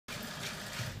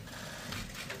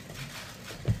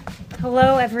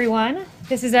Hello, everyone.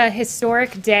 This is a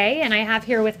historic day, and I have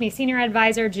here with me Senior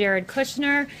Advisor Jared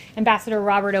Kushner, Ambassador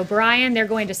Robert O'Brien. They're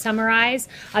going to summarize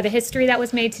the history that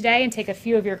was made today and take a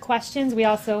few of your questions. We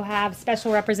also have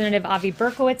Special Representative Avi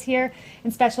Berkowitz here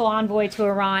and Special Envoy to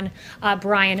Iran,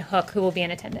 Brian Hook, who will be in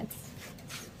attendance.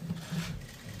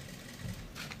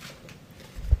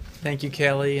 Thank you,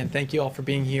 Kayleigh, and thank you all for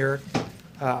being here.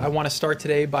 I want to start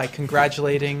today by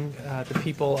congratulating the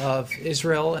people of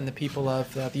Israel and the people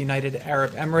of the United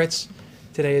Arab Emirates.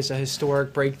 Today is a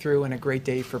historic breakthrough and a great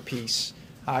day for peace.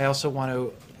 I also want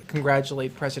to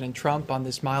congratulate President Trump on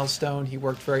this milestone. He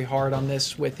worked very hard on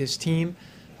this with his team.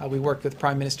 We worked with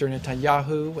Prime Minister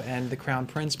Netanyahu and the Crown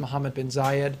Prince Mohammed bin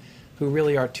Zayed, who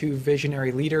really are two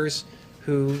visionary leaders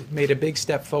who made a big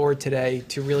step forward today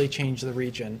to really change the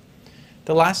region.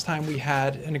 The last time we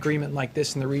had an agreement like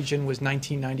this in the region was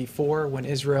 1994, when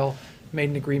Israel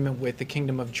made an agreement with the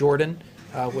Kingdom of Jordan,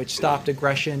 which stopped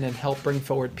aggression and helped bring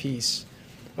forward peace.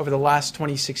 Over the last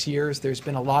 26 years, there's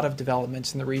been a lot of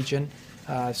developments in the region,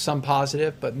 some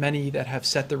positive, but many that have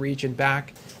set the region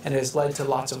back, and it has led to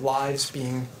lots of lives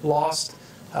being lost,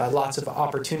 lots of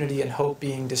opportunity and hope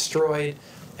being destroyed,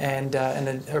 and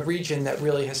a region that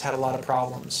really has had a lot of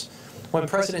problems. When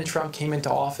President Trump came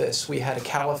into office, we had a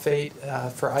caliphate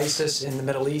for ISIS in the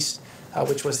Middle East,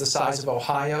 which was the size of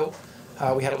Ohio.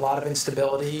 We had a lot of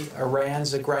instability.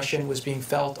 Iran's aggression was being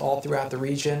felt all throughout the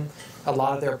region. A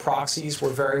lot of their proxies were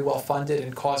very well funded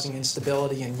and causing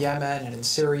instability in Yemen and in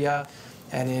Syria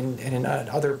and in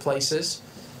other places.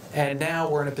 And now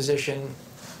we're in a position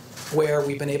where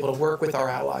we've been able to work with our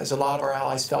allies. A lot of our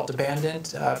allies felt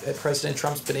abandoned. President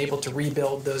Trump's been able to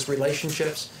rebuild those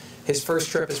relationships. His first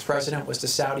trip as president was to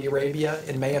Saudi Arabia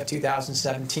in May of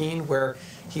 2017, where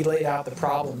he laid out the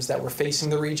problems that were facing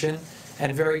the region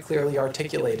and very clearly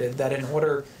articulated that in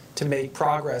order to make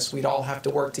progress, we'd all have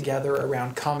to work together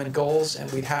around common goals,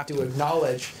 and we'd have to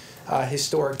acknowledge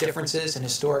historic differences and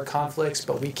historic conflicts,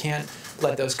 but we can't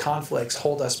let those conflicts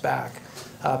hold us back.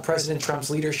 President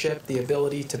Trump's leadership, the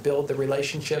ability to build the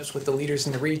relationships with the leaders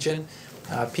in the region,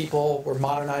 people were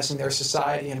modernizing their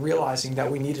society and realizing that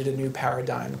we needed a new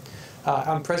paradigm.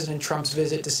 On President Trump's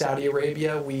visit to Saudi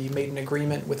Arabia, we made an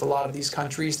agreement with a lot of these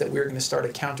countries that we were going to start a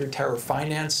counter-terror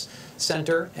finance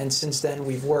center, and since then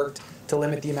we've worked to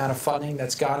limit the amount of funding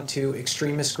that's gone to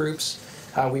extremist groups.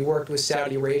 We worked with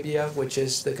Saudi Arabia, which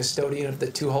is the custodian of the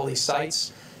two holy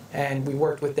sites, and we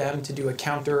worked with them to do a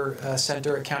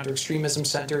counter-extremism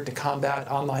center to combat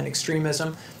online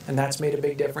extremism, and that's made a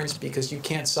big difference because you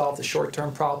can't solve the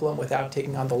short-term problem without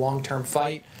taking on the long-term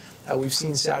fight. We've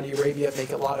seen Saudi Arabia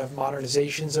make a lot of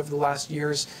modernizations over the last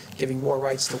years, giving more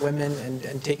rights to women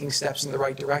and taking steps in the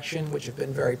right direction, which have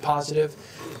been very positive.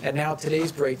 And now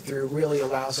today's breakthrough really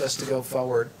allows us to go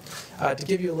forward. To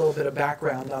give you a little bit of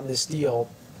background on this deal,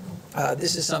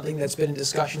 this is something that's been in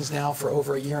discussions now for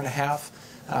over a year and a half.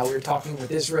 We were talking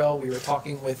with Israel, we were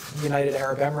talking with the United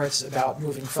Arab Emirates about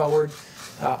moving forward.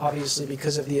 Obviously,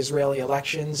 because of the Israeli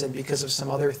elections and because of some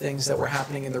other things that were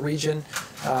happening in the region,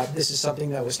 this is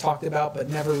something that was talked about but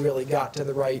never really got to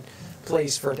the right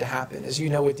place for it to happen. As you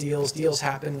know, with deals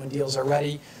happen when deals are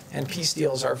ready, and peace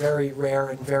deals are very rare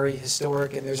and very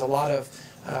historic, and there's a lot of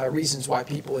reasons why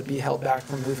people would be held back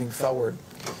from moving forward.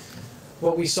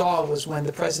 What we saw was when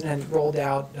the president rolled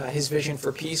out his vision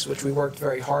for peace, which we worked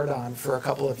very hard on for a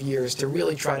couple of years to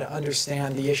really try to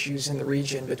understand the issues in the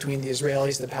region between the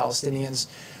Israelis and the Palestinians,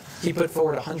 he put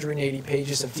forward 180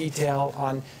 pages of detail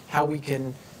on how we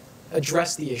can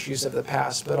address the issues of the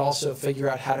past, but also figure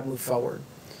out how to move forward.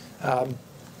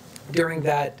 During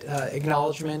that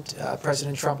acknowledgement,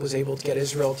 President Trump was able to get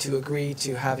Israel to agree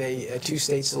to have a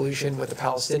two-state solution with the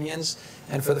Palestinians,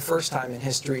 and for the first time in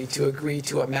history, to agree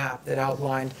to a map that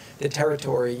outlined the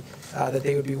territory that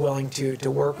they would be willing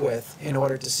to work with in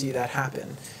order to see that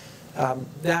happen.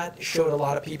 That showed a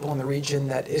lot of people in the region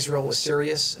that Israel was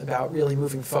serious about really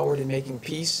moving forward and making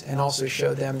peace, and also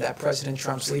showed them that President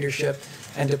Trump's leadership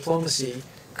and diplomacy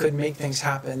could make things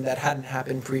happen that hadn't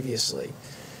happened previously.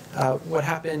 What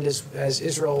happened is, as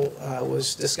Israel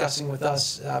was discussing with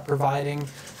us, providing,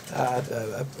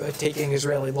 taking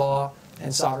Israeli law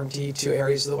and sovereignty to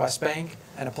areas of the West Bank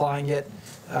and applying it,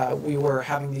 we were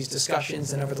having these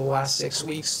discussions, and over the last 6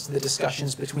 weeks, the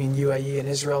discussions between UAE and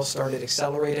Israel started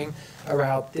accelerating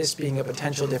around this being a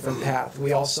potential different path.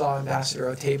 We all saw Ambassador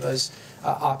Oteba's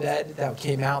op-ed that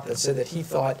came out that said that he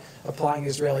thought applying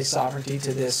Israeli sovereignty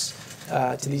to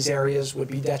these areas would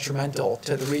be detrimental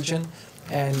to the region.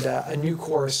 And a new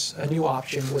course, a new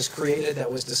option was created that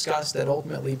was discussed that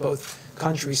ultimately both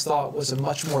countries thought was a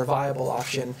much more viable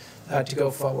option to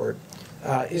go forward.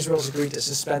 Israel's agreed to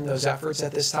suspend those efforts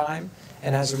at this time.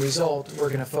 And as a result, we're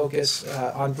going to focus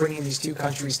on bringing these two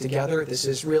countries together. This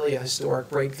is really a historic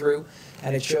breakthrough,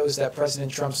 and it shows that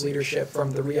President Trump's leadership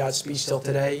from the Riyadh speech till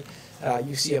today,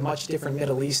 you see a much different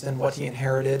Middle East than what he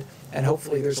inherited, and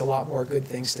hopefully there's a lot more good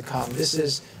things to come. This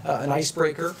is an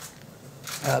icebreaker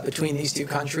between these two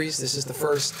countries. This is the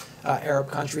first Arab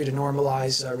country to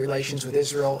normalize relations with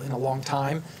Israel in a long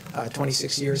time,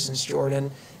 26 years since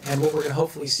Jordan. And what we're going to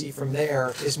hopefully see from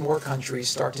there is more countries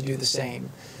start to do the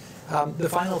same. The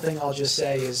final thing I'll just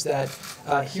say is that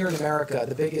here in America,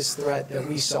 the biggest threat that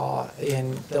we saw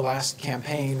in the last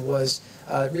campaign was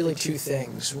really two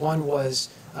things. One was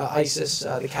ISIS,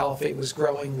 the caliphate was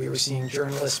growing. We were seeing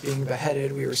journalists being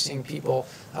beheaded. We were seeing people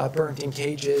burnt in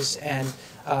cages. And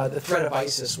the threat of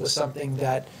ISIS was something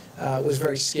that was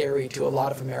very scary to a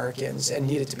lot of Americans and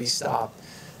needed to be stopped.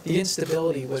 The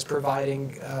instability was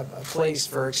providing a place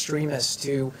for extremists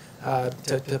to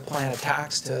plan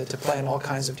attacks, to plan all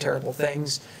kinds of terrible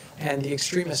things, and the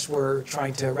extremists were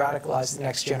trying to radicalize the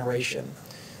next generation.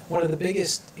 One of the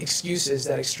biggest excuses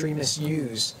that extremists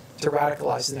use to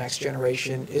radicalize the next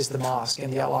generation is the mosque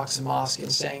and the Al-Aqsa Mosque,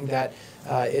 and saying that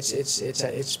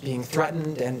it's being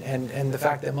threatened, and the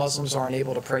fact that Muslims aren't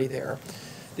able to pray there.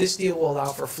 This deal will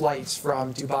allow for flights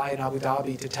from Dubai and Abu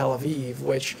Dhabi to Tel Aviv,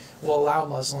 which will allow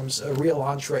Muslims a real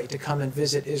entree to come and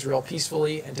visit Israel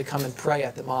peacefully and to come and pray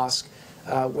at the mosque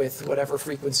with whatever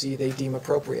frequency they deem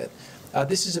appropriate.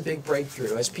 This is a big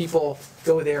breakthrough. As people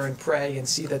go there and pray and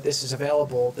see that this is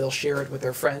available, they'll share it with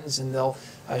their friends, and they'll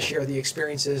share the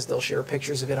experiences. They'll share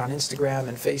pictures of it on Instagram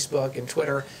and Facebook and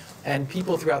Twitter. And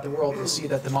people throughout the world will see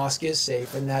that the mosque is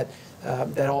safe and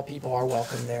that all people are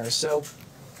welcome there. So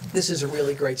this is a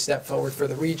really great step forward for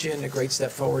the region, a great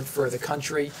step forward for the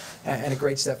country, and a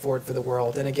great step forward for the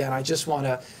world. And again, I just want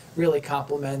to really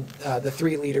compliment the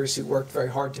three leaders who worked very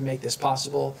hard to make this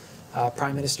possible.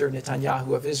 Prime Minister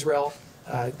Netanyahu of Israel,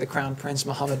 the Crown Prince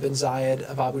Mohammed bin Zayed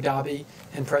of Abu Dhabi,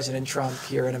 and President Trump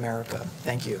here in America.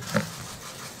 Thank you.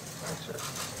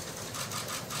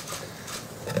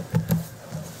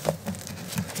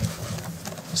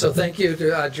 So thank you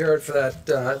to Jared for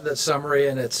that summary,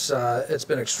 and it's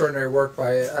been extraordinary work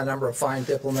by a number of fine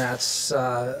diplomats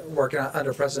working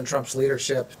under President Trump's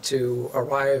leadership to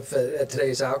arrive at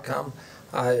today's outcome.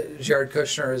 Jared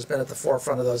Kushner has been at the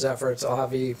forefront of those efforts.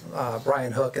 Avi,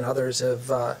 Brian Hook, and others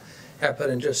have put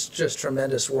in just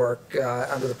tremendous work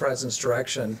under the President's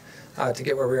direction to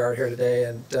get where we are here today.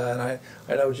 And I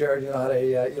know, Jared, you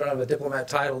don't have a diplomat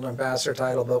title, an ambassador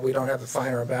title, but we don't have a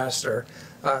finer ambassador,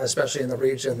 especially in the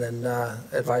region, than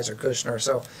Advisor Kushner.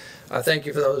 So thank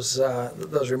you for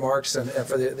those remarks and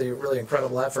for the really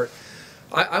incredible effort.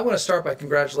 I want to start by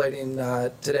congratulating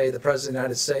today the President of the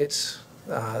United States,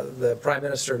 the Prime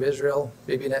Minister of Israel,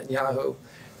 Bibi Netanyahu,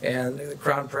 and the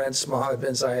Crown Prince Mohammed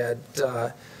bin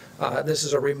Zayed. This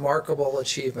is a remarkable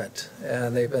achievement,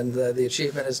 and the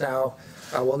achievement is now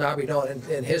will now be known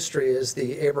in history as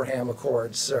the Abraham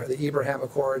Accords, or the Abraham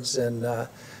Accords in the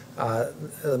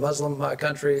Muslim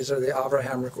countries, or the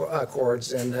Abraham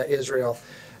Accords in Israel.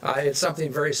 It's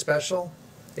something very special.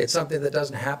 It's something that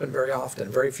doesn't happen very often.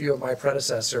 Very few of my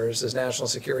predecessors as National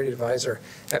Security Advisor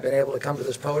have been able to come to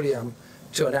this podium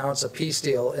to announce a peace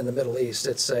deal in the Middle East.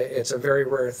 It's a very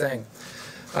rare thing.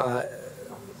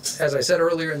 As I said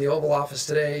earlier in the Oval Office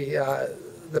today,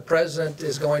 the President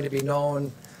is going to be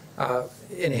known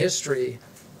in history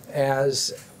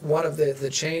as one of the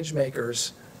change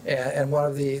makers and one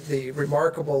of the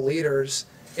remarkable leaders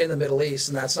in the Middle East,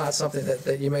 and that's not something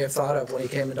that you may have thought of when he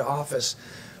came into office.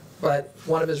 But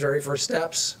one of his very first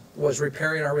steps was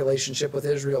repairing our relationship with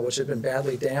Israel, which had been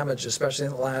badly damaged, especially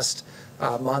in the last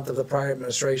month of the prior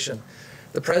administration.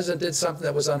 The President did something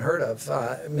that was unheard of.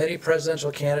 Many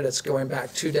presidential candidates going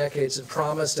back 2 decades had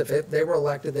promised if they were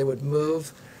elected, they would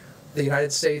move the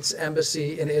United States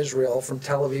Embassy in Israel from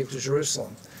Tel Aviv to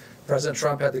Jerusalem. President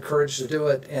Trump had the courage to do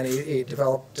it, and he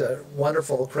developed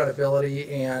wonderful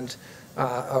credibility and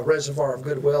a reservoir of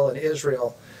goodwill in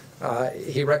Israel.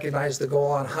 He recognized the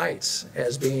Golan Heights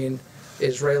as being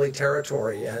Israeli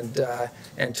territory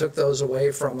and took those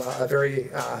away from a very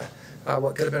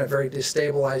what could have been a very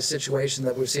destabilized situation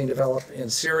that we've seen develop in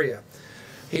Syria.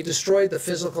 He destroyed the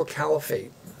physical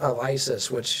caliphate of ISIS,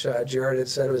 which Jared had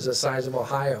said was the size of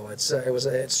Ohio. It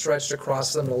stretched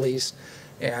across the Middle East,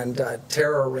 and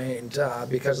terror reigned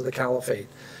because of the caliphate.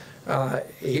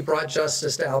 He brought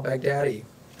justice to al-Baghdadi,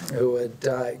 who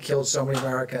had killed so many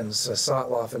Americans,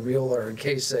 Sotloff and Mueller and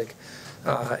Kasich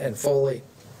and Foley.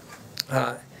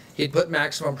 He put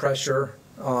maximum pressure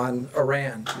on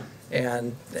Iran,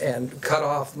 and cut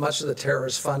off much of the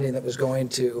terrorist funding that was going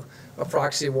to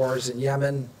proxy wars in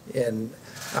Yemen, in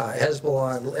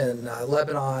Hezbollah, in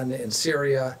Lebanon, in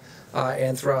Syria,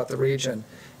 and throughout the region.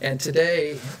 And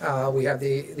today we have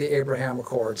the Abraham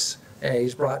Accords. And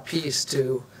he's brought peace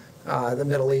to the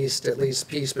Middle East, at least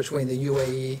peace between the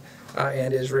UAE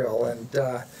and Israel.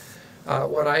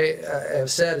 And what I have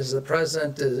said is the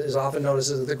president is often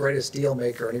noticed as the greatest deal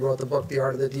maker, and he wrote the book, The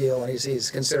Art of the Deal, and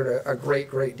he's considered a great,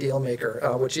 great deal maker,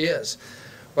 which he is.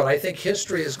 But I think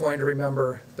history is going to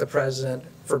remember the president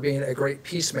for being a great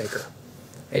peacemaker.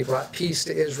 He brought peace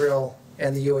to Israel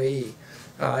and the UAE.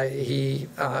 He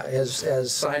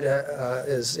has signed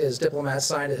his diplomats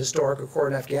signed a historic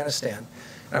accord in Afghanistan.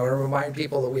 And I want to remind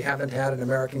people that we haven't had an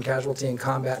American casualty in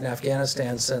combat in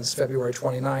Afghanistan since February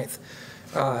 29th.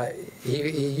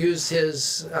 He used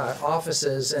his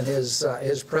offices and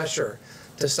his pressure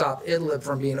to stop Idlib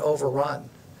from being overrun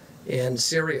in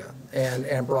Syria,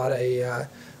 and brought a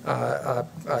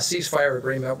ceasefire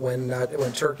agreement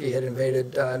when Turkey had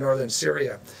invaded northern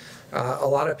Syria. A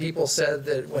lot of people said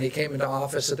that when he came into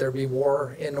office that there'd be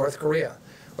war in North Korea,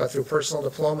 but through personal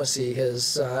diplomacy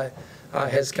has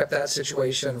kept that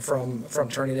situation from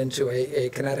turning into a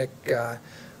kinetic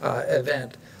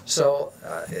event. So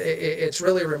it's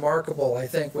really remarkable, I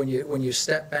think, when you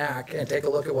step back and take a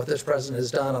look at what this president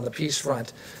has done on the peace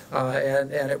front.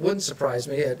 And it wouldn't surprise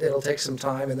me. It'll take some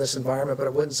time in this environment, but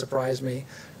it wouldn't surprise me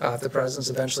if the president's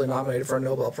eventually nominated for a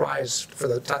Nobel Prize. For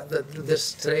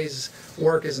today's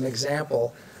work is an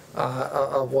example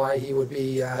of why he would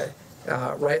be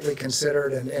rightly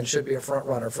considered and should be a front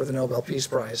runner for the Nobel Peace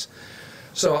Prize.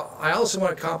 So I also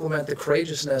want to compliment the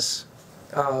courageousness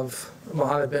of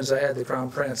Mohammed bin Zayed, the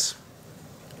Crown Prince.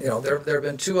 You know, there have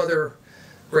been two other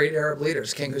great Arab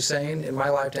leaders, King Hussein in my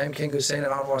lifetime, King Hussein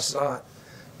and Anwar Sadat,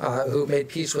 who made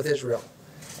peace with Israel.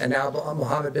 And now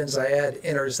Mohammed bin Zayed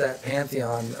enters that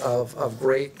pantheon of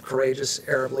great, courageous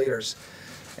Arab leaders.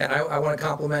 And I want to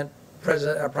compliment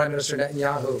Prime Minister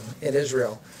Netanyahu in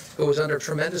Israel, who was under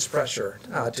tremendous pressure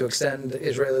to extend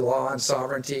Israeli law and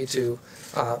sovereignty to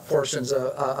portions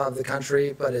of the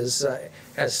country, but has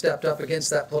stepped up against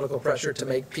that political pressure to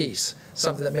make peace,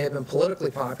 something that may have been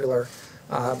politically popular,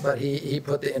 but he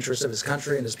put the interests of his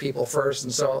country and his people first.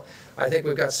 And so I think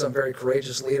we've got some very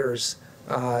courageous leaders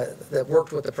that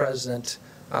worked with the president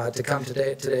to come to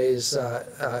today's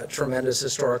tremendous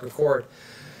historic accord.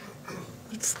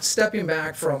 Stepping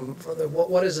back from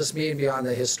what does this mean beyond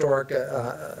the historic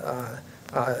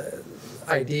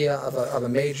idea of a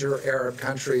major Arab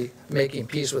country making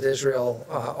peace with Israel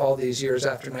all these years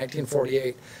after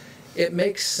 1948, it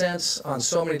makes sense on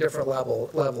so many different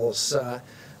levels. The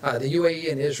UAE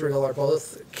and Israel are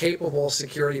both capable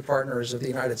security partners of the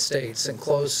United States and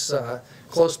close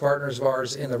partners of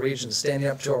ours in the region, standing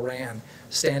up to Iran,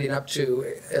 standing up to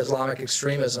Islamic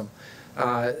extremism.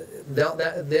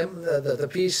 The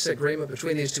peace agreement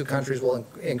between these two countries will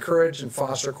encourage and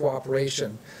foster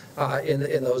cooperation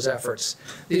in those efforts.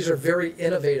 These are very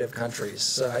innovative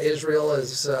countries. Israel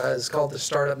is called the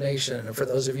startup nation, and for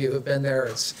those of you who've been there,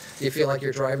 you feel like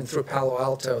you're driving through Palo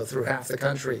Alto, through half the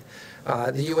country.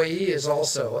 The UAE is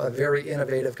also a very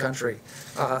innovative country.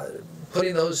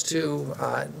 Putting those two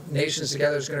nations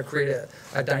together is going to create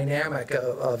a dynamic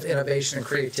of innovation and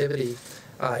creativity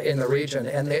in the region,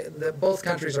 and both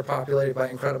countries are populated by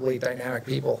incredibly dynamic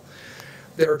people.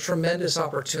 There are tremendous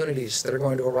opportunities that are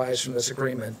going to arise from this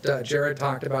agreement. Jared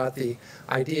talked about the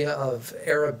idea of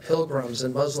Arab pilgrims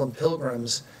and Muslim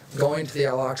pilgrims going to the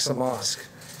Al-Aqsa Mosque,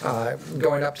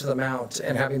 going up to the Mount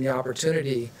and having the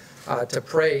opportunity to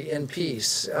pray in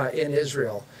peace in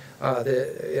Israel.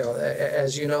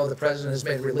 As you know, the president has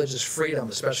made religious freedom,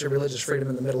 especially religious freedom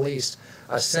in the Middle East,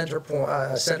 a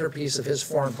centerpiece of his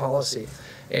foreign policy.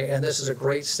 And this is a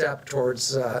great step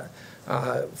towards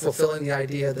fulfilling the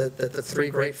idea that the three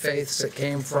great faiths that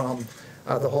came from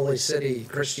the Holy City,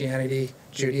 Christianity,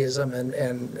 Judaism,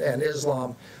 and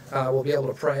Islam, will be able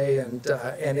to pray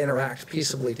and interact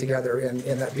peaceably together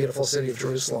in that beautiful city of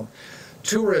Jerusalem.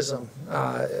 Tourism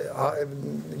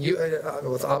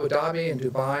with Abu Dhabi and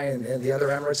Dubai and the other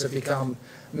Emirates have become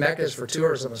meccas for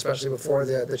tourism, especially before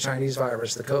the Chinese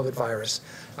virus, the COVID virus.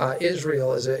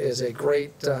 Israel is a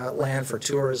great land for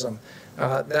tourism.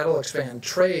 That'll expand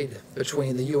trade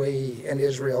between the UAE and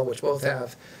Israel, which both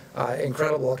have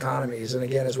incredible economies. And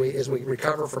again, as we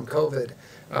recover from COVID,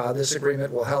 this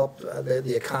agreement will help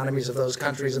the economies of those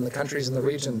countries and the countries in the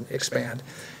region expand.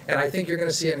 And I think you're going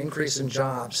to see an increase in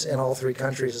jobs in all three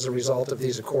countries as a result of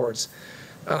these accords.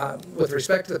 With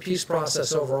respect to the peace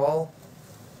process overall,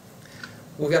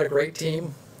 we've got a great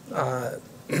team.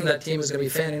 That team is going to be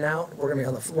fanning out. We're going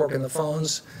to be working the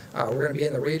phones. We're going to be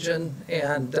in the region,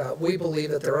 and we believe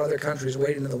that there are other countries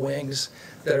waiting in the wings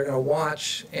that are going to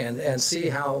watch and see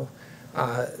how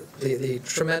the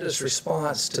tremendous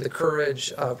response to the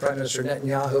courage of Prime Minister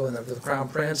Netanyahu and the Crown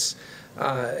Prince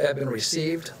have been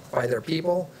received by their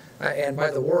people and by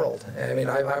the world. I mean,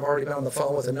 I've already been on the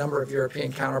phone with a number of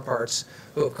European counterparts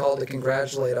who have called to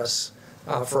congratulate us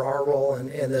for our role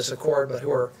in this accord, but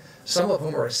some of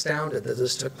whom are astounded that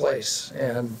this took place.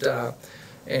 And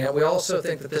we also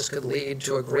think that this could lead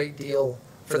to a great deal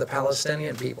for the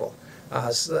Palestinian people.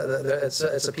 It's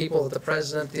a people that the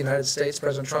President of the United States,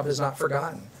 President Trump, has not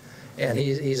forgotten. And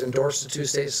he's endorsed a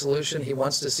two-state solution. He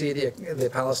wants to see the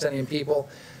Palestinian people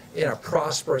in a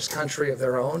prosperous country of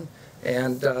their own.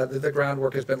 And the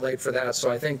groundwork has been laid for that. So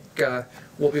I think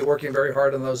we'll be working very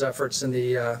hard on those efforts in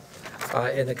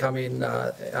the coming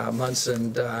months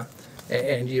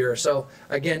and year. So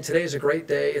again, today is a great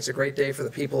day. It's a great day for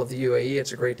the people of the UAE.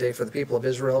 It's a great day for the people of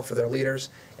Israel, for their leaders.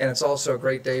 And it's also a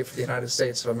great day for the United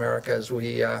States of America as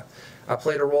we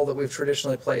played a role that we've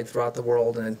traditionally played throughout the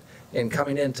world in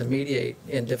coming in to mediate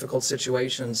in difficult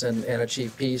situations and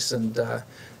achieve peace and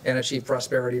achieve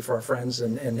prosperity for our friends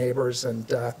and neighbors. And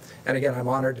again, I'm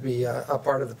honored to be a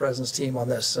part of the President's team on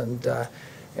this.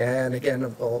 And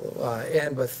again, we'll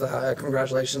end with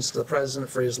congratulations to the President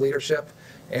for his leadership,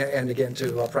 and again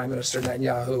to Prime Minister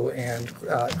Netanyahu and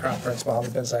Crown Prince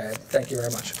Mohammed bin Zayed. Thank you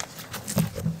very much.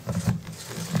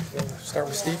 We'll start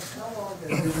with Steve. How long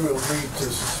has Israel agreed to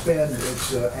suspend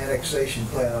its annexation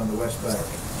plan on the West Bank?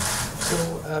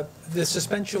 So the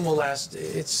suspension will last.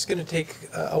 It's going to take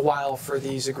a while for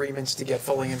these agreements to get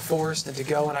fully enforced and to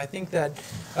go. And I think that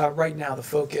right now the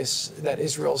focus that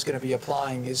Israel is going to be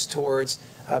applying is towards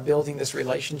building this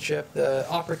relationship. The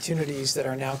opportunities that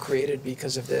are now created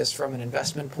because of this, from an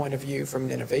investment point of view, from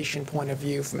an innovation point of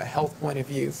view, from a health point of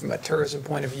view, from a tourism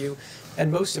point of view, and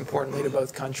most importantly to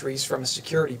both countries from a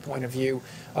security point of view,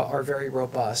 are very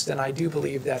robust. And I do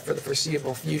believe that for the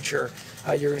foreseeable future,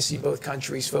 you're going to see both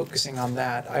countries focusing on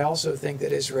that. I also think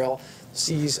that Israel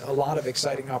sees a lot of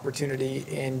exciting opportunity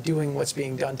in doing what's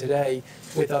being done today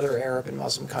with other Arab and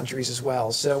Muslim countries as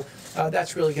well. So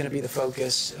that's really going to be the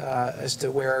focus as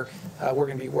to where we're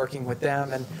going to be working with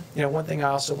them. And one thing I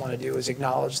also want to do is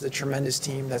acknowledge the tremendous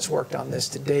team that's worked on this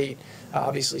to date.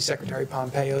 Obviously, Secretary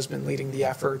Pompeo has been leading the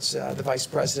efforts. The Vice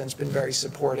President's been very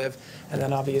supportive. And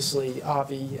then obviously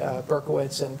Avi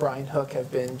Berkowitz and Brian Hook have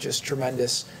been just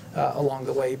tremendous along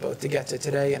the way, both to get to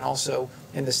today and also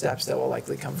in the steps that will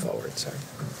likely come forward. Sorry.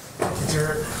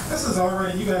 Jared, this is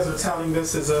already, you guys are touting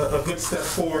this as a good step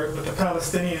forward, but the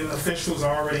Palestinian officials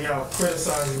are already out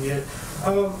criticizing it.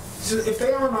 So if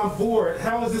they aren't on board,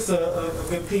 how is this a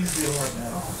good peace deal right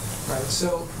now? Right.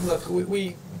 So look,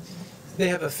 they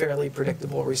have a fairly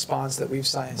predictable response that we've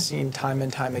seen time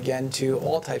and time again to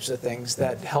all types of things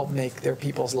that help make their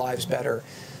people's lives better.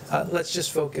 Let's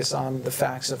just focus on the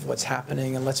facts of what's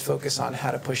happening, and let's focus on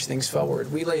how to push things forward.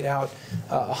 We laid out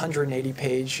a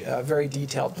 180-page, very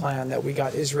detailed plan that we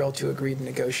got Israel to agree to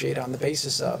negotiate on the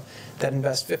basis of, that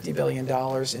invests $50 billion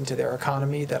into their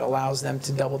economy, that allows them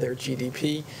to double their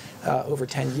GDP over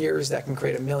 10 years, that can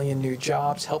create 1 million new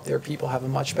jobs, help their people have a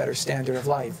much better standard of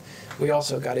life. We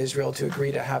also got Israel to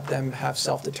agree to have them have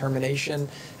self-determination,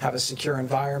 have a secure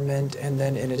environment, and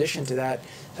then in addition to that,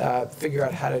 figure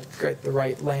out how to create the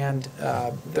right land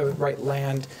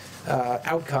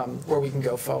outcome where we can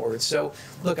go forward. So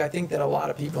look, I think that a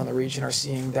lot of people in the region are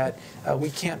seeing that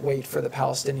we can't wait for the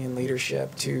Palestinian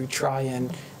leadership to try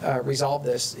and resolve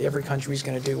this. Every country is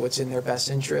going to do what's in their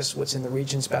best interests, what's in the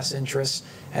region's best interests,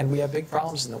 and we have big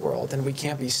problems in the world, and we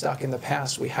can't be stuck in the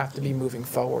past. We have to be moving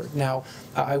forward. Now,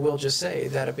 I will just say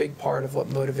that a big part of what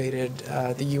motivated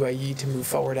the UAE to move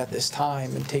forward at this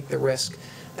time and take the risk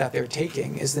that they're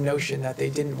taking is the notion that they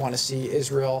didn't want to see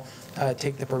Israel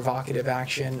take the provocative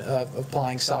action of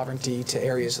applying sovereignty to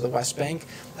areas of the West Bank,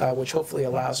 which hopefully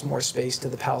allows more space to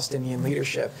the Palestinian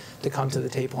leadership to come to the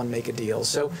table and make a deal.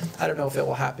 So I don't know if it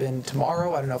will happen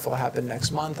tomorrow. I don't know if it will happen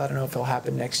next month. I don't know if it will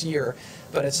happen next year.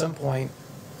 But at some point,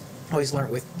 I always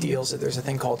learned with deals that there's a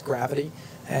thing called gravity.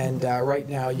 And right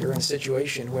now you're in a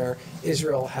situation where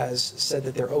Israel has said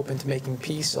that they're open to making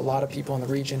peace. A lot of people in the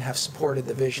region have supported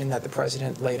the vision that the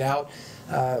president laid out.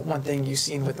 One thing you've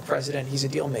seen with the president, he's a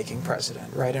deal-making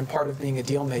president, right? And part of being a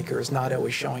deal-maker is not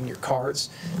always showing your cards.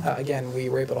 Again, we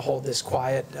were able to hold this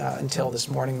quiet until this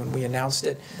morning when we announced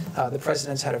it. The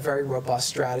president's had a very robust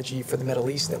strategy for the Middle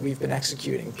East that we've been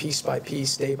executing piece by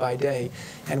piece, day by day.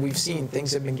 And we've seen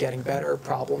things have been getting better,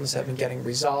 problems have been getting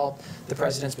resolved. The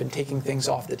president's been taking things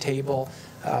off the table,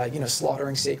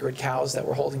 slaughtering sacred cows that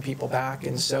were holding people back.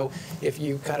 And so if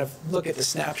you kind of look at the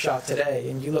snapshot today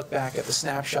and you look back at the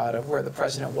snapshot of where the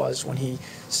president was when he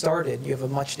started, you have a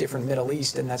much different Middle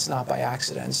East, and that's not by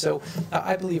accident. So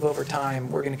I believe over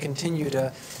time we're going to continue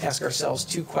to ask ourselves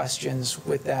two questions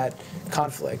with that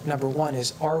conflict. Number one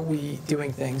is, are we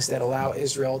doing things that allow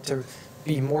Israel to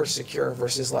be more secure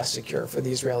versus less secure for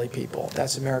the Israeli people?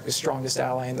 That's America's strongest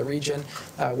ally in the region.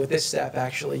 With this step,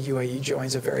 actually, UAE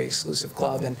joins a very exclusive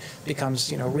club and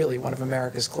becomes, really one of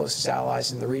America's closest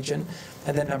allies in the region.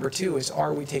 And then number two is,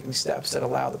 are we taking steps that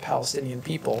allow the Palestinian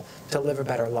people to live a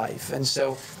better life? And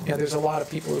so, there's a lot of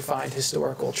people who find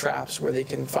historical traps where they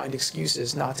can find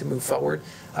excuses not to move forward.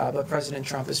 But President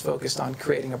Trump is focused on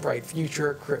creating a bright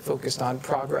future, focused on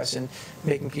progress and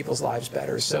making people's lives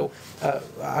better. So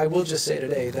I will just say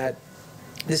today that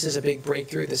this is a big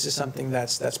breakthrough. This is something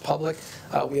that's public.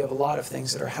 We have a lot of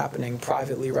things that are happening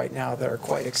privately right now that are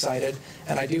quite excited.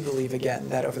 And I do believe, again,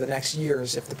 that over the next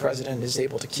years, if the president is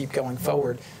able to keep going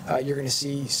forward, you're going to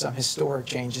see some historic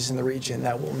changes in the region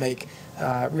that will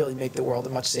really make the world a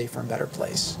much safer and better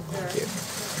place. Thank you.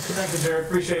 Thank you, Jared.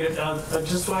 Appreciate it.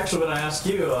 Just actually want to ask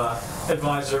you,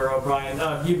 Advisor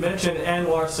O'Brien, you mentioned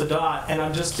Anwar Sadat, and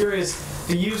I'm just curious,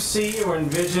 do you see or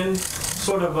envision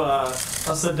sort of a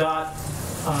Sadat,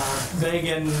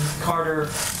 Reagan, Carter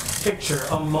picture,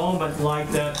 a moment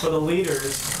like that for the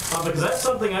leaders? Because that's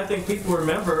something I think people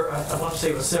remember. I want to say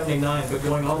it was 79, but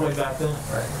going all the way back then.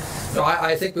 Right. No,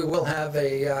 I think we will have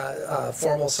a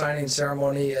formal signing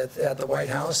ceremony at the White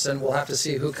House, and we'll have to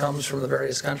see who comes from the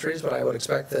various countries, but I would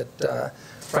expect that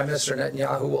Prime Minister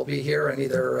Netanyahu will be here, and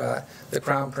either the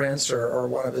Crown Prince or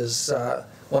one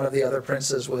of the other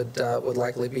princes would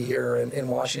likely be here in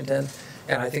Washington.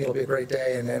 And I think it'll be a great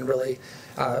day, and really,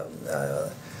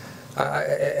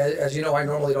 as you know, I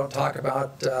normally don't talk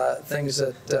about things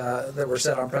that were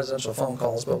said on presidential phone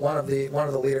calls, but one of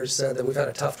the leaders said that we've had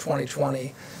a tough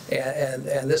 2020,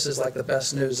 and this is like the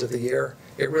best news of the year.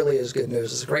 It really is good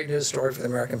news. It's a great news story for the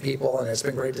American people, and it's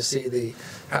been great to see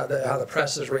how the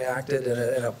press has reacted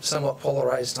in a somewhat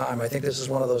polarized time. I think this is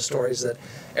one of those stories that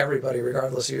everybody,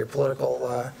 regardless of your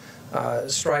political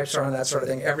stripes or on that sort of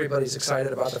thing, everybody's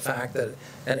excited about the fact that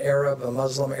a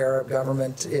Muslim Arab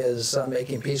government is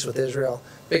making peace with Israel.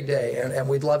 Big day, and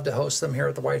we'd love to host them here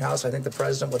at the White House. I think the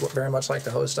president would very much like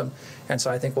to host them, and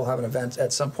so I think we'll have an event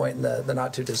at some point in the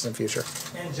not too distant future.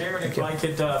 And Jared, if I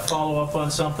could follow up on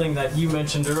something that you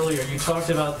mentioned earlier, you talked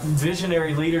about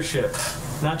visionary leadership,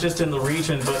 not just in the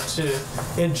region, but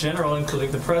in general,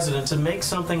 including the president, to make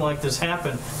something like this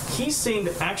happen. He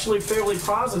seemed actually fairly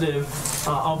positive,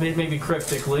 albeit maybe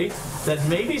cryptically, that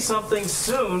maybe something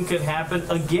soon could happen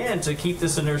again to keep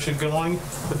this inertia going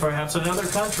with perhaps another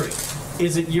country.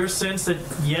 Is it your sense that,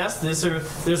 yes, there's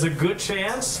a good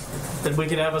chance that we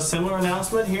could have a similar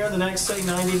announcement here in the next, say,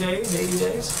 90 days, 80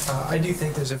 days? I do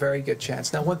think there's a very good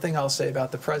chance. Now, one thing I'll say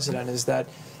about the president is that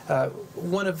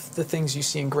one of the things you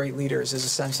see in great leaders is a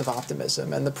sense of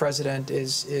optimism, and the president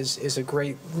is a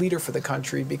great leader for the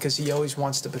country because he always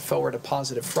wants to put forward a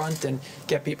positive front and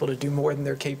get people to do more than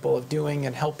they're capable of doing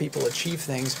and help people achieve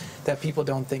things that people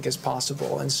don't think is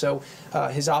possible. And so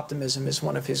his optimism is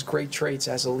one of his great traits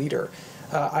as a leader.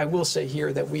 I will say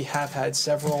here that we have had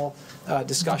several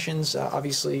discussions.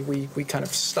 Obviously, we kind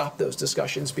of stopped those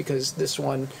discussions because this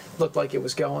one looked like it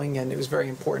was going, and it was very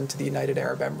important to the United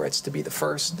Arab Emirates to be the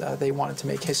first. They wanted to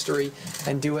make history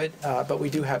and do it, but we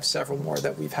do have several more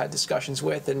that we've had discussions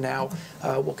with, and now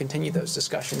we'll continue those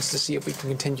discussions to see if we can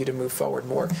continue to move forward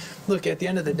more. Look, at the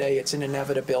end of the day, it's an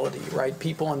inevitability, right?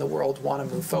 People in the world want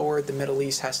to move forward. The Middle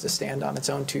East has to stand on its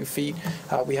own 2 feet.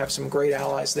 We have some great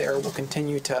allies there. We'll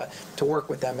continue to work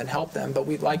with them and help them, but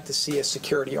we'd like to see a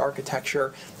security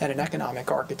architecture and an economic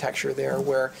architecture there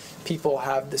where people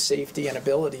have the safety and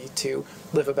ability to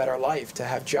live a better life, to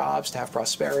have jobs, to have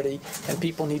prosperity, and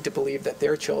people need to believe that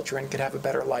their children could have a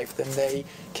better life than they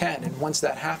can. And once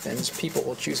that happens, people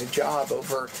will choose a job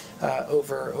over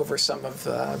some of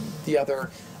the other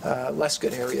less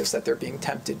good areas that they're being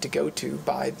tempted to go to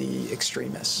by the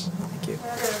extremists. Thank you.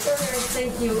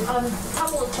 Thank you. A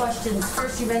couple of questions.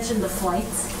 First, you mentioned the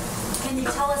flights. Can you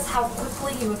tell us how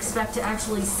quickly you expect to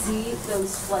actually see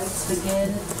those flights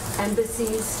begin,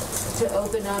 embassies to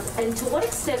open up, and to what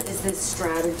extent is this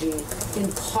strategy,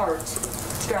 in part,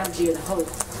 strategy and hope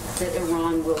that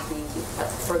Iran will be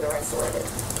further isolated?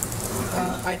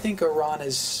 I think Iran,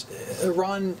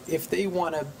 if they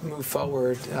want to move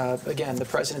forward, again, the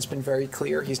president's been very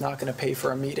clear. He's not going to pay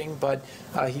for a meeting, but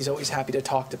he's always happy to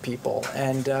talk to people.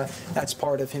 And that's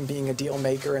part of him being a deal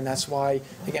maker. And that's why,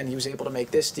 again, he was able to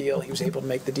make this deal. He was able to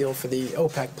make the deal for the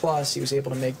OPEC Plus. He was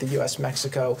able to make the U.S.,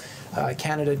 Mexico,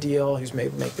 Canada deal. He was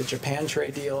able to make the Japan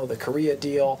trade deal, the Korea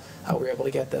deal. We were able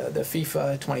to get the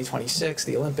FIFA 2026,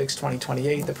 the Olympics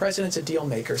 2028. The president's a deal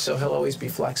maker, so he'll always be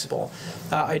flexible.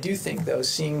 I do think, though,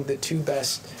 seeing the two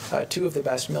of the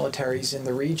best militaries in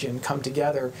the region come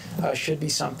together should be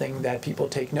something that people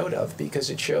take note of, because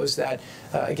it shows that,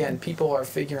 again, people are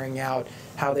figuring out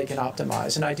how they can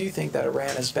optimize. And I do think that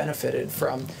Iran has benefited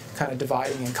from kind of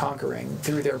dividing and conquering.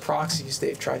 Through their proxies,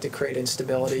 they've tried to create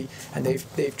instability, and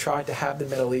they've tried to have the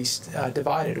Middle East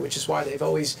divided, which is why they've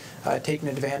always taken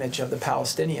advantage of the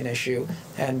Palestinian issue,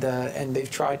 and they've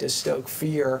tried to stoke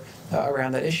fear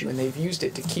around that issue, and they've used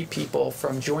it to keep people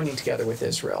from joining together with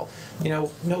Israel. You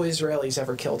know, no Israeli's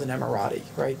ever killed an Emirati,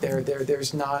 right?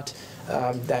 There's not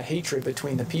that hatred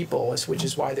between the peoples, which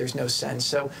is why there's no sense.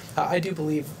 So I do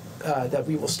believe that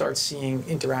we will start seeing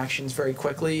interactions very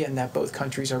quickly, and that both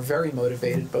countries are very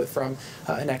motivated, both from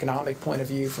an economic point of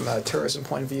view, from a tourism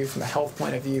point of view, from a health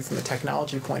point of view, from a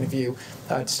technology point of view,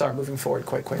 to start moving forward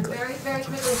quite quickly. Very, very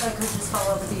quickly, if I could just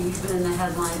follow up with you. You've been in the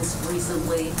headlines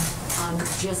recently.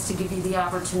 Just to give you the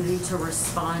opportunity to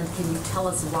respond, can you tell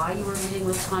us why you were meeting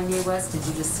with Kanye West? Did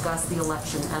you discuss the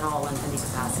election at all in any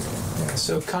capacity? Yeah,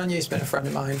 so Kanye's been a friend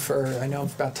of mine for, I know him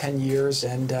for about 10 years,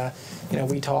 and you know,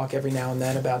 we talk every now and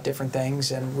then about different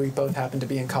things, and we both happen to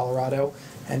be in Colorado,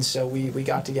 and so we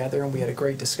got together and we had a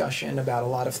great discussion about a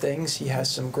lot of things. He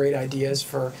has some great ideas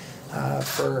for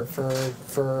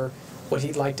what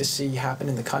he'd like to see happen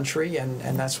in the country, and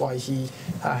that's why he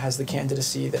has the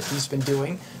candidacy that he's been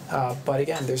doing. But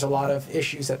again, there's a lot of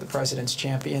issues that the president's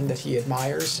championed that he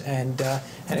admires, and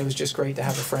it was just great to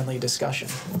have a friendly discussion.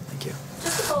 Thank you.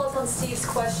 Just to follow up on Steve's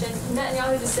question,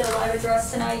 Netanyahu just did a live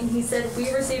address tonight, and he said,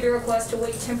 we received a request to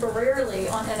wait temporarily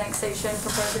on annexation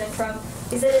from President Trump.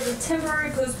 He said it's a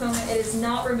temporary postponement. It is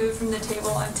not removed from the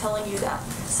table. I'm telling you that.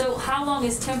 So how long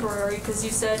is temporary? Because you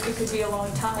said it could be a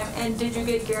long time. And did you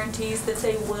get guarantees that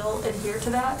they will adhere to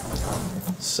that?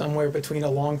 Somewhere between a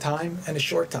long time and a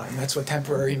short time. That's what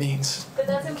temporary means. But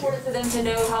that's important for them to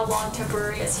know how long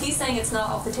temporary is. He's saying it's not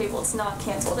off the table. It's not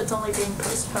canceled. It's only being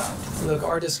postponed. Look,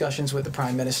 our discussions with the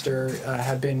Prime Minister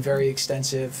have been very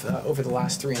extensive over the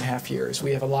last 3.5 years.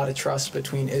 We have a lot of trust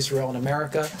between Israel and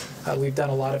America. We've done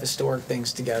a lot of historic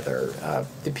things together.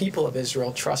 The people of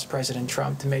Israel trust President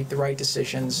Trump to make the right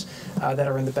decisions that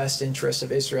are in the best interest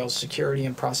of Israel's security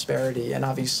and prosperity. And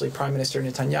obviously, Prime Minister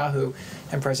Netanyahu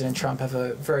and President Trump have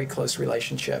a very close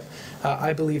relationship.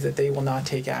 I believe that they will not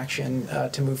take action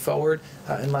to move forward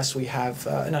unless we have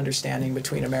an understanding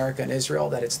between America and Israel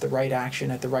that it's the right action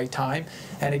at the right time.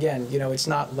 And again, you know, it's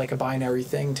not like a binary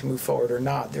thing to move forward or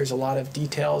not. There's a lot of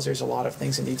details. There's a lot of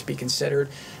things that need to be considered.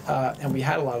 And we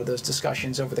had a lot of those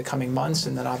discussions over the coming months,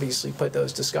 and then obviously put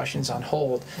those discussions on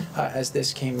hold as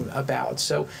this came about.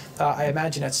 So I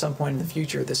imagine at some point in the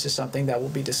future this is something that will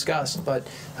be discussed. But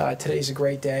today's a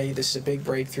great day. This is a big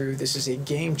breakthrough. This is a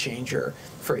game changer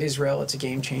for Israel. It's a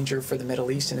game changer for the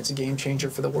Middle East, and it's a game changer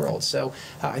for the world. So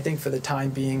I think for the time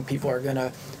being, people are going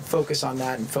to focus on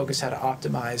that and focus how to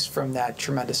optimize from that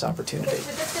tremendous opportunity.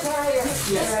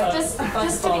 Yes,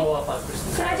 just follow up on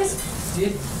Christine. Can I just...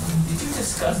 Did you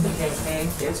discuss the campaign,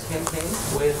 his campaign,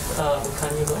 with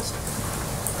Kanye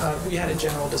West? We had a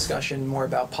general discussion more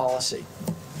about policy.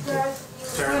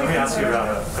 Sharon, let me ask you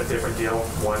about a different deal,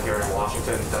 one here in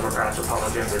Washington. Democrats,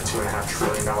 Republicans are $2.5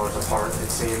 trillion apart, it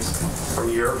seems. From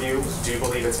your view, do you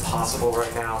believe it's possible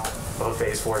right now of a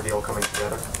Phase 4 deal coming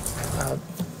together?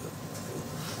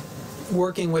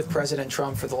 Working with President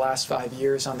Trump for the last 5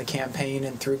 years on the campaign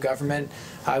and through government,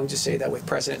 I would just say that with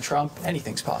President Trump,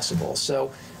 anything's possible.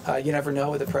 So you never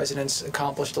know. The president's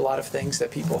accomplished a lot of things that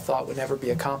people thought would never be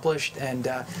accomplished. And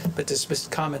but to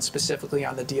comment specifically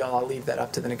on the deal, I'll leave that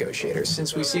up to the negotiators.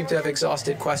 Since we seem to have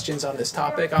exhausted questions on this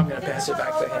topic, I'm going to pass it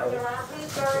back to Haley.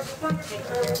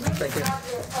 Thank you.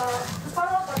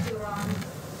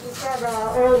 Said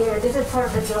earlier, this is part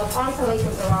of the deal of isolating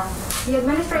Iran. The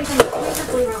administration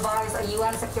recently revised a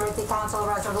UN Security Council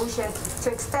resolution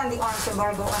to extend the arms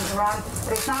embargo on Iran.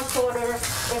 It's not shorter,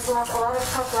 it's not a lot of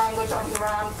tough language on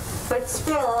Iran, but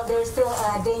still, there's still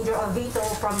a danger of veto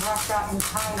from Russia and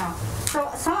China. So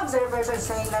some observers are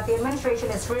saying that the administration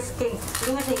is risking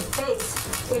losing face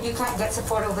if you can't get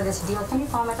support over this deal. Can you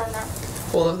comment on that?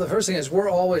 Well, the first thing is we're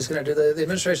always going to do, the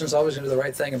administration is always going to do the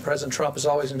right thing, and President Trump is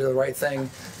always going to do the right thing,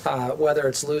 whether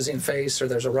it's losing face or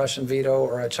there's a Russian veto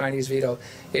or a Chinese veto.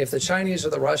 If the Chinese or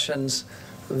the Russians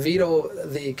veto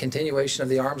the continuation of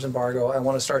the arms embargo and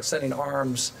want to start sending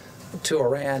arms to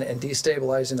Iran and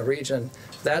destabilizing the region,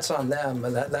 that's on them,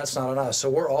 and that's not on us. So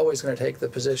we're always going to take the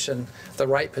position, the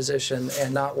right position,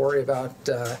 and not worry about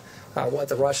what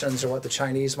the Russians or what the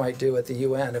Chinese might do at the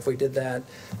UN. If we did that,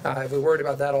 if we worried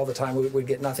about that all the time, we'd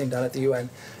get nothing done at the UN.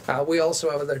 We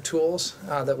also have other tools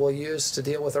that we'll use to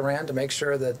deal with Iran to make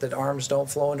sure that arms don't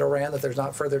flow into Iran, that there's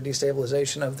not further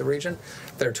destabilization of the region.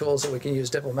 There are tools that we can use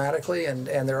diplomatically, and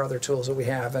there are other tools that we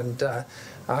have. And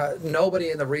nobody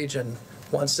in the region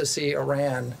wants to see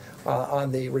Iran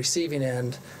on the receiving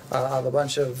end of a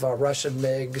bunch of Russian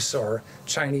MiGs or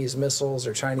Chinese missiles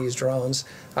or Chinese drones.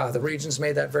 The region's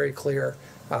made that very clear.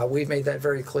 We've made that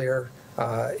very clear.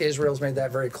 Israel's made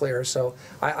that very clear. So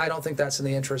I don't think that's in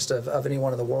the interest of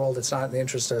anyone in the world. It's not in the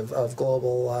interest of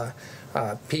global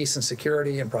peace and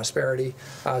security and prosperity.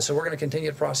 So we're going to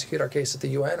continue to prosecute our case at the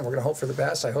UN, and we're going to hope for the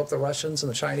best. I hope the Russians and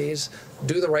the Chinese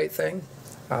do the right thing.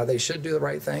 They should do the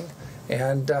right thing.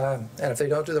 And if they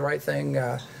don't do the right thing,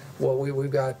 well,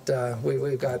 we've got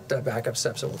backup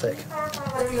steps that we'll take.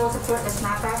 Whether you also support the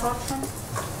snapback option?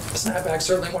 Snapback's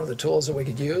certainly one of the tools that we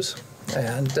could use,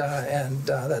 and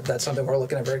that's something we're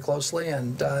looking at very closely.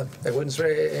 And it wouldn't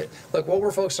look, what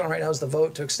we're focused on right now is the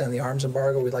vote to extend the arms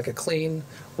embargo. We'd like a clean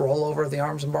rollover of the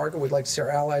arms embargo. We'd like to see our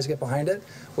allies get behind it.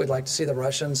 We'd like to see the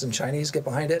Russians and Chinese get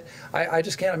behind it. I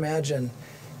just can't imagine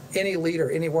any leader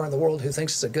anywhere in the world who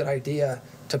thinks it's a good idea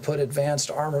to put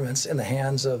advanced armaments in the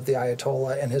hands of the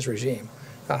Ayatollah and his regime,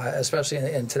 especially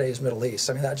in today's Middle East.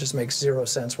 I mean, that just makes zero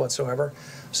sense whatsoever.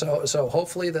 So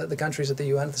hopefully the countries at the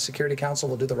UN, the Security Council,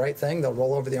 will do the right thing. They'll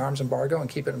roll over the arms embargo and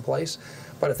keep it in place.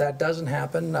 But if that doesn't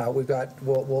happen,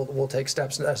 we'll take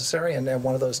steps necessary, and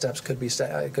one of those steps could be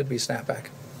snapback.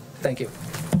 Thank you.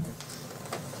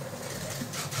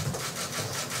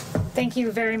 Thank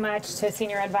you very much to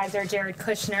Senior Advisor Jared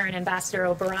Kushner and Ambassador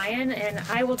O'Brien. And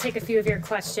I will take a few of your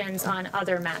questions on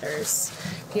other matters,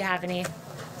 if you have any.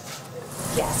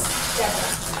 Yes,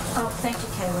 Deborah. Thank you,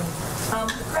 Kayleigh.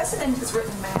 The President has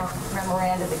written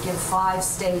memoranda that give 5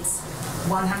 states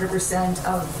 100%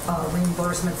 of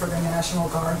reimbursement for their National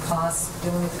Guard costs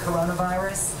dealing with the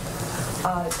coronavirus.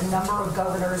 A number of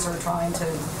governors are trying to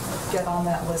get on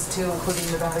that list too,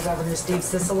 including Nevada Governor Steve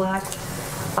Sisolak.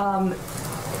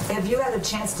 Have you had a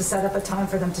chance to set up a time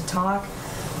for them to talk?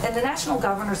 And the National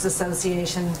Governors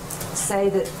Association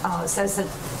says that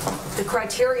the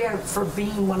criteria for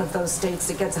being one of those states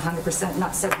that gets 100%,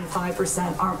 not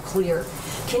 75%, aren't clear.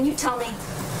 Can you tell me,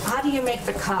 how do you make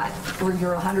the cut where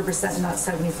you're 100% and not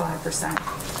 75%?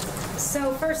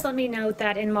 So first, let me note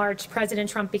that in March, President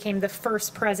Trump became the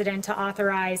first president to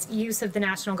authorize use of the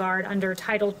National Guard under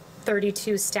Title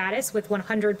 32 status with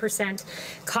 100%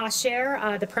 cost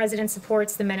share. The president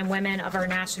supports the men and women of our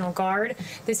National Guard.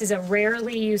 This is a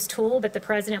rarely used tool, but the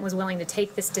president was willing to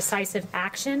take this decisive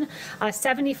action.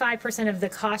 75% of the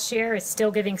cost share is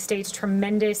still giving states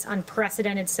tremendous,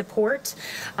 unprecedented support,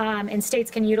 and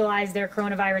states can utilize their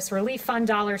coronavirus relief fund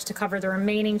dollars to cover the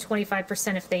remaining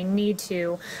 25% if they need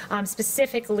to.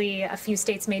 Specifically, a few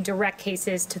states made direct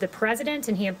cases to the president,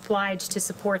 and he obliged to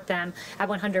support them at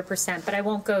 100%, but I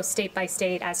won't go state by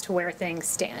state as to where things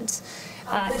stand.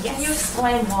 Yes. Can you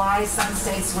explain why some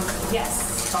states would?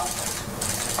 Yes.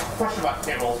 Question about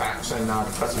payroll tax and the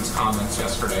president's comments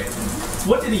yesterday.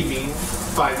 What did he mean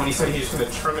by when he said he was going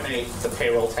to terminate the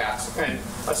payroll tax? And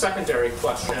a secondary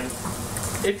question,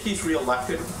 if he's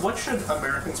reelected, what should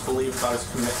Americans believe about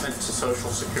his commitment to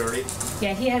Social Security?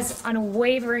 Yeah, he has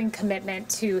unwavering commitment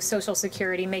to Social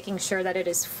Security, making sure that it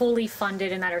is fully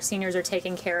funded and that our seniors are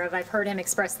taken care of. I've heard him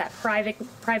express that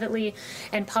privately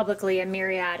and publicly a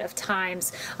myriad of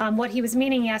times. What he was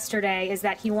meaning yesterday is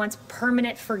that he wants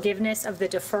permanent forgiveness of the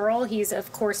deferral. He's,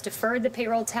 of course, deferred the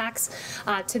payroll tax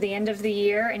to the end of the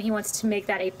year, and he wants to make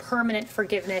that a permanent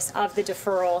forgiveness of the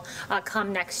deferral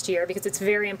come next year, because it's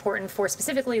very important for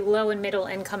specifically low and middle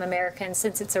income Americans,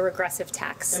 since it's a regressive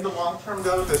tax. In the long term,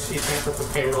 though, does he think that the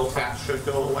payroll tax should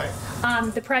go away?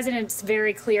 The president's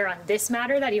very clear on this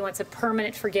matter that he wants a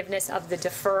permanent forgiveness of the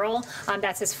deferral.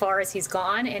 That's as far as he's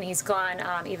gone, and he's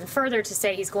gone even further to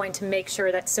say he's going to make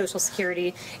sure that Social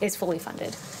Security is fully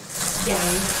funded.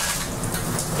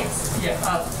 Yes. Yes.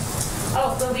 Yeah.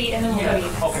 Oh, we'll be, and then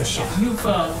we'll go. Okay, so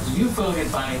you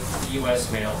voted by the U.S.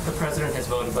 mail. The president has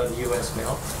voted by the U.S.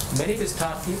 mail. Many of his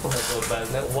top people have voted by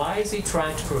the mail. Why is he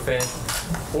trying to prevent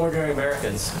ordinary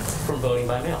Americans from voting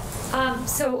by mail?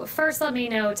 So first, let me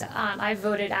note, I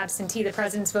voted absentee. The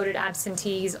president's voted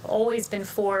absentee. He's always been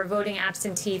for voting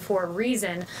absentee for a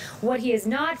reason. What he is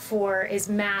not for is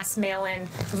mass mail-in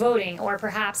voting, or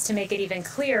perhaps, to make it even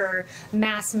clearer,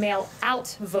 mass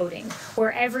mail-out voting,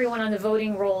 where everyone on the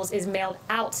voting rolls is mailed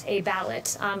out a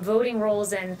ballot. Voting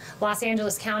rolls in Los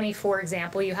Angeles County, for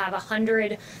example, you have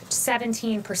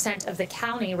 117% of the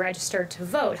county registered to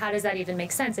vote. How does that even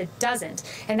make sense? It doesn't.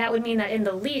 And that would mean that in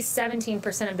the least,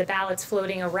 17% of the ballots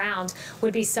floating around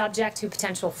would be subject to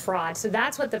potential fraud. So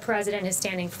that's what the president is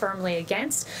standing firmly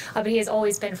against, but he has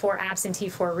always been for absentee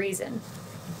for a reason.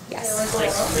 Yes.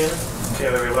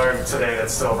 Kayleigh, we learned today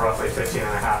that still roughly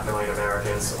 15.5 million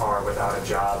Americans are without a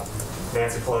job.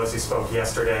 Nancy Pelosi spoke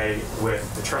yesterday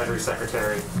with the Treasury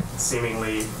Secretary.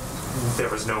 Seemingly, there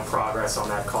was no progress on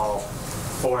that call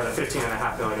for the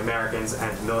 15.5 million Americans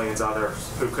and millions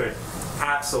others who could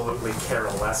absolutely care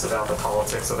less about the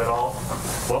politics of it all.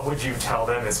 What would you tell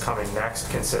them is coming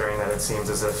next, considering that it seems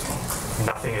as if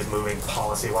nothing is moving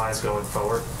policy-wise going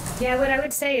forward? Yeah, what I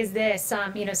would say is this,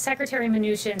 Secretary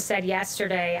Mnuchin said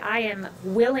yesterday, I am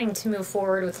willing to move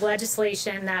forward with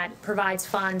legislation that provides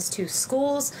funds to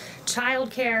schools,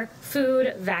 childcare,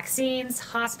 food, vaccines,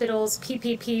 hospitals,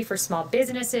 PPP for small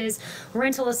businesses,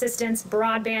 rental assistance,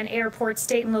 broadband, airports,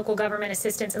 state and local government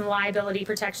assistance, and liability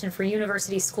protection for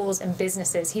universities, schools, and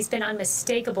businesses. He's been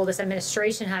unmistakable, this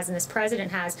administration has and this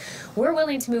president has. We're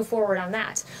willing to move forward on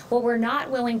that. What we're not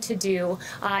willing to do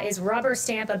is rubber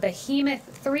stamp a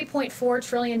behemoth $3.4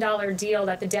 trillion deal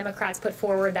that the Democrats put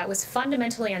forward that was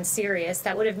fundamentally unserious,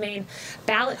 that would have made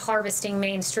ballot harvesting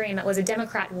mainstream, that was a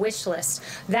Democrat wish list.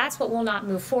 That's what we'll not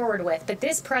move forward with. But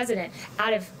this president,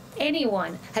 out of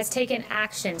anyone, has taken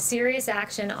action, serious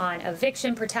action on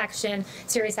eviction protection,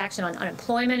 serious action on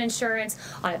unemployment insurance,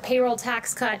 on a payroll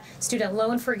tax cut, student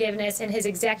loan forgiveness in his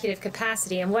executive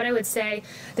capacity. And what I would say,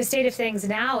 the state of things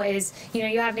now is,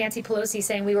 you have Nancy Pelosi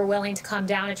saying we were willing to come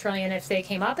down $1 trillion if they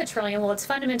came up $1 trillion. Well, it's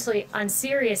fundamentally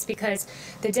unserious because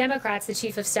the Democrats, the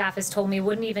chief of staff has told me,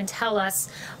 wouldn't even tell us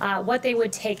what they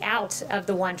would take out of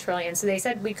the $1 trillion. So they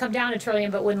said we'd come down $1 trillion,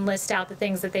 but wouldn't list out the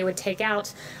things that they would take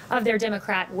out of their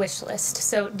Democrat wish list.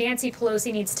 So Nancy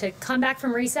Pelosi needs to come back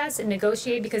from recess and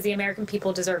negotiate because the American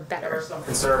people deserve better. There are some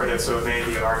conservatives who have made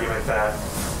the argument that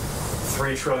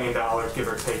 $3 trillion, give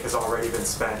or take, has already been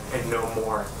spent and no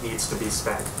more needs to be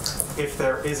spent. If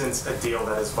there isn't a deal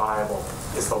that is viable,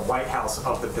 is the White House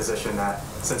of the position that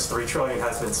since $3 trillion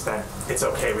has been spent, it's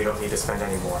okay, we don't need to spend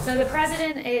any more? No, the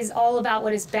president is all about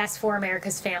what is best for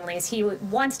America's families. He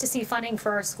wants to see funding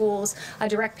for our schools,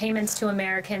 direct payments to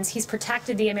Americans. He's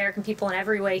protected the American people in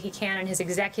every way he can in his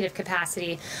executive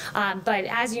capacity. But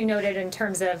as you noted, in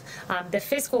terms of the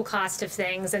fiscal cost of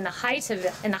things and the height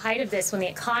of this, when the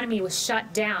economy was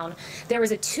shut down, there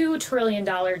was a $2 trillion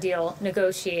deal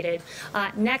negotiated.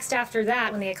 Next after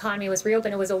that, when the economy was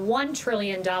reopened, it was a $1 trillion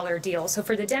deal. So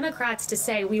for the Democrats to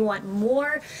say we want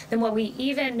more than what we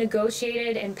even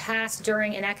negotiated and passed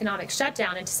during an economic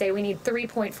shutdown, and to say we need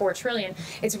 $3.4 trillion,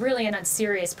 it's really an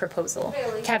unserious proposal.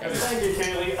 Kevin. Thank you,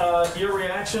 Kayleigh. Your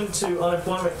reaction to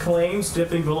unemployment claims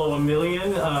dipping below 1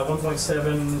 million,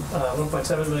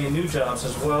 1.7 million new jobs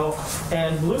as well,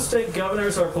 and blue state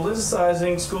governors are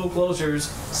politicizing school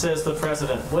closures, says the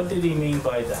president. What did he mean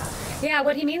by that? Yeah,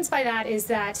 what he means by that is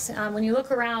that when you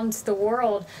look around the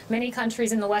world, many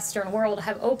countries in the Western world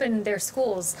have opened their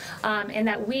schools, and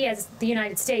that we as the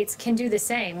United States can do the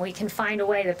same. We can find a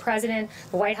way. The president,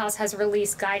 the White House has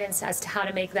released guidance as to how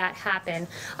to make that happen.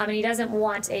 And he doesn't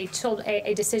want a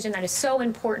decision that is so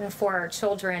important for our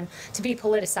children to be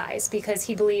politicized, because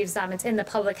he believes it's in the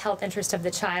public health interest of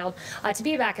the child to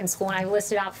be back in school. And I've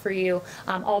listed out for you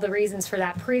all the reasons for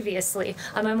that previously.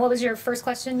 And what was your first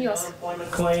question?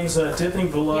 Unemployment claims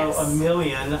dipping below 1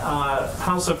 million.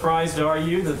 How surprised are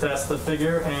you that that's the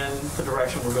figure and the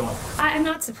direction we're going? I'm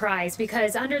not surprised,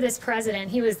 because under this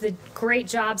president, he was the great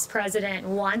jobs president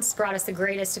once, brought us the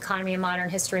greatest economy in modern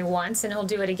history once, and he'll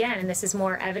do it again. And this is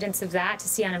more evidence of that, to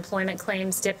see unemployment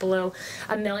claims dip below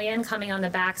 1 million, coming on the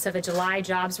backs of a July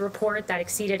jobs report that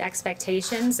exceeded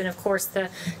expectations, and of course the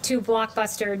 2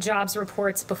 blockbuster jobs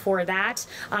reports before that.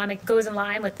 It goes in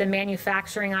line with the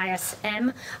manufacturing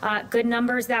ISM good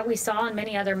numbers that we saw, and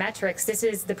many other metrics. This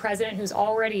is the president who's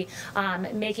already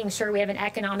making sure we have an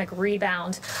economic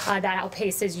rebound that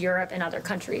outpaces Europe and other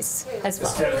countries as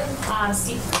well.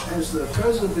 Steve. Has the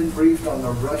president been briefed on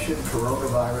the Russian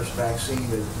coronavirus vaccine?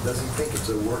 Does he think it's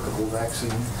a workable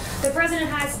vaccine? The president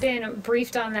has been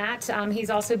briefed on that. He's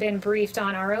also been briefed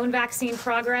on our own vaccine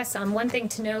progress. One thing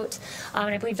to note,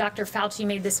 and I believe Dr. Fauci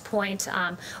made this point,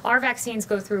 our vaccines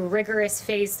go through rigorous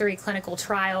phase 3 clinical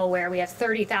trial where we have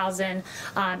 30,000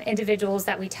 individuals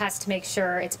that we test to make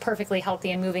sure it's perfectly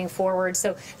healthy and moving forward.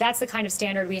 So that's the kind of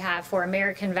standard we have for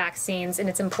American vaccines, and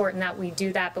it's important that we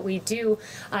do that. But we do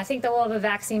think that we'll have a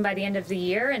vaccine by the end of the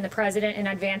year, and the president, in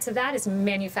advance of that, is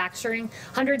manufacturing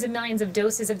hundreds of millions of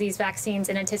doses of these vaccines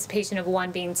in anticipation of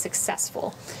one being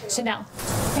successful. Chanel.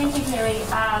 Thank you,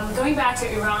 Kayleigh. Going back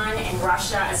to Iran and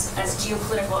Russia as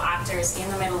geopolitical actors in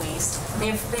the Middle East,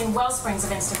 they've been wellsprings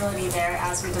of instability there,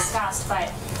 as we discussed, but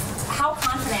how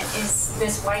confident is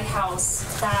this White House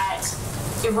that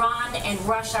Iran and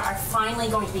Russia are finally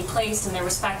going to be placed in their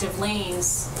respective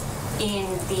lanes in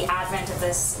the advent of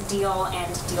this deal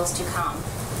and deals to come?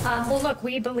 Well, look,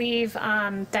 we believe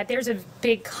that there's a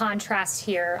big contrast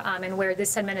here in where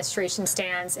this administration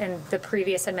stands and the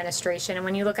previous administration. And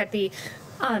when you look at the,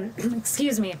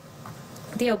 the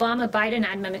Obama-Biden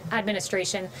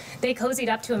administration, they cozied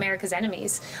up to America's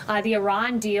enemies. The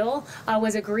Iran deal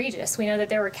was egregious. We know that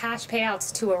there were cash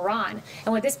payouts to Iran.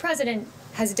 And what this president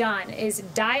has done is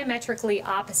diametrically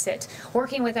opposite,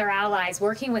 working with our allies,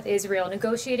 working with Israel,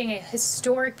 negotiating a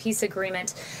historic peace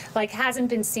agreement like hasn't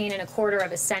been seen in a quarter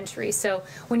of a century. So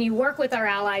when you work with our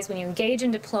allies, when you engage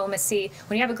in diplomacy,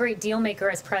 when you have a great deal maker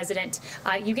as president,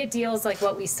 you get deals like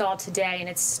what we saw today, and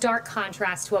it's stark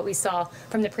contrast to what we saw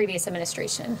from the previous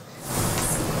administration.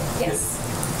 Yes.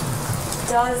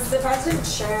 Does the president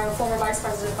share former Vice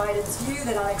President Biden's view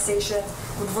that annexation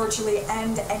would virtually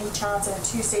end any chance of a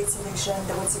two-state solution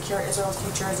that would secure Israel's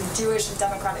future as a Jewish and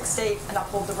democratic state and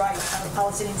uphold the right of the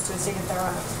Palestinians to a state of their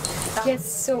own? Yes,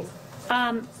 so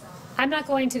I'm not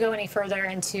going to go any further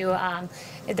into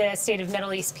the state of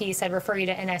Middle East peace. I'd refer you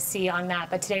to NSC on that,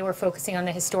 but today we're focusing on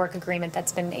the historic agreement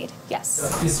that's been made. Yes.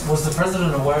 Was the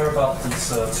president aware about these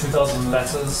 2,000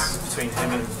 letters between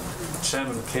him and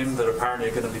Chairman Kim that apparently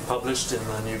are going to be published in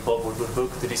the new Bob Woodward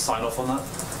book? Did he sign off on that?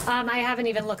 I haven't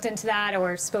even looked into that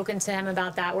or spoken to him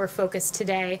about that. We're focused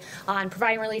today on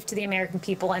providing relief to the American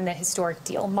people and the historic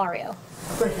deal. Mario.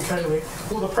 Thank you, Kayleigh.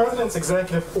 Will the president's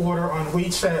executive order on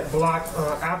WeChat block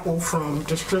Apple from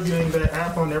distributing that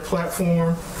app on their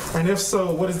platform? And if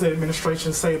so, what does the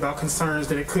administration say about concerns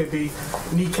that it could be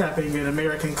kneecapping an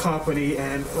American company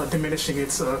and diminishing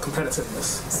its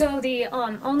competitiveness? So the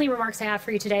only remarks I have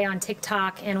for you today on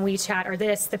TikTok and WeChat are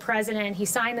this. The president, he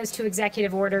signed those 2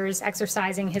 executive orders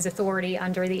exercising his authority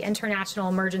under the International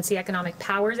Emergency Economic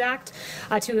Powers Act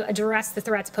to address the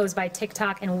threats posed by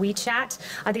TikTok and WeChat.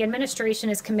 The administration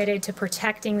is committed to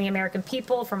protecting the American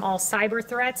people from all cyber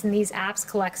threats, and these apps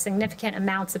collect significant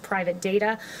amounts of private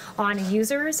data on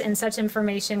users, and such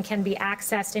information can be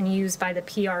accessed and used by the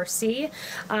PRC.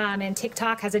 And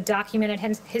TikTok has a documented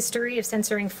history of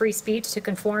censoring free speech to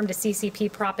conform to CCP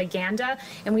propaganda,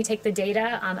 and we take the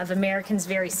data of Americans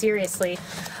very seriously.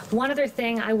 One other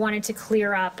thing I wanted to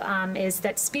clear up is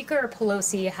that Speaker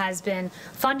Pelosi has been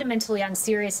fundamentally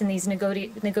unserious in these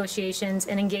negotiations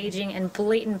and engaging in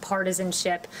blatant partisanship.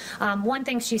 One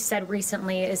thing she said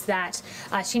recently is that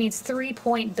she needs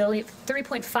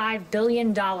 $3.5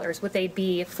 billion with a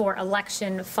B for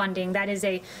election funding. That is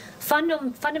a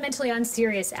fundamentally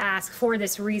unserious ask for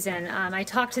this reason. I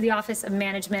talked to the Office of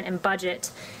Management and Budget.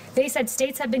 They said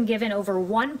states have been given over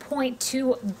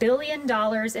 $1.2 billion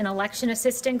in election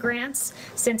assistance grants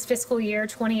since fiscal year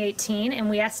 2018, and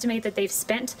we estimate that they've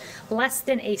spent less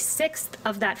than a sixth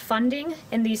of that funding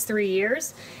in these 3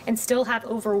 years, and still have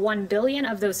over $1 billion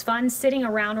of those funds sitting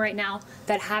around right now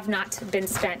that have not been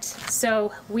spent.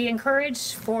 So we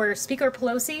encourage for Speaker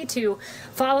Pelosi to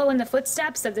follow in the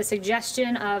footsteps of the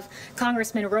suggestion of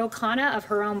Congressman Ro Khanna of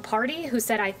her own party, who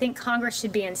said, I think Congress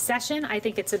should be in session. I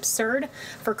think it's absurd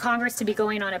for Congress to be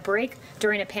going on a break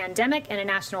during a pandemic and a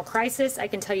national crisis. I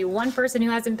can tell you one person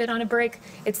who hasn't been on a break.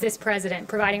 It's this president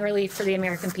providing relief for the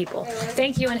American people.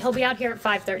 Thank you, and he'll be out here at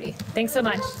 5:30. Thanks so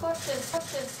much. Question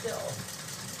still.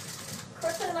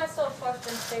 Kristen and I still have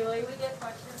questions, Kayleigh. We get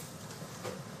questions.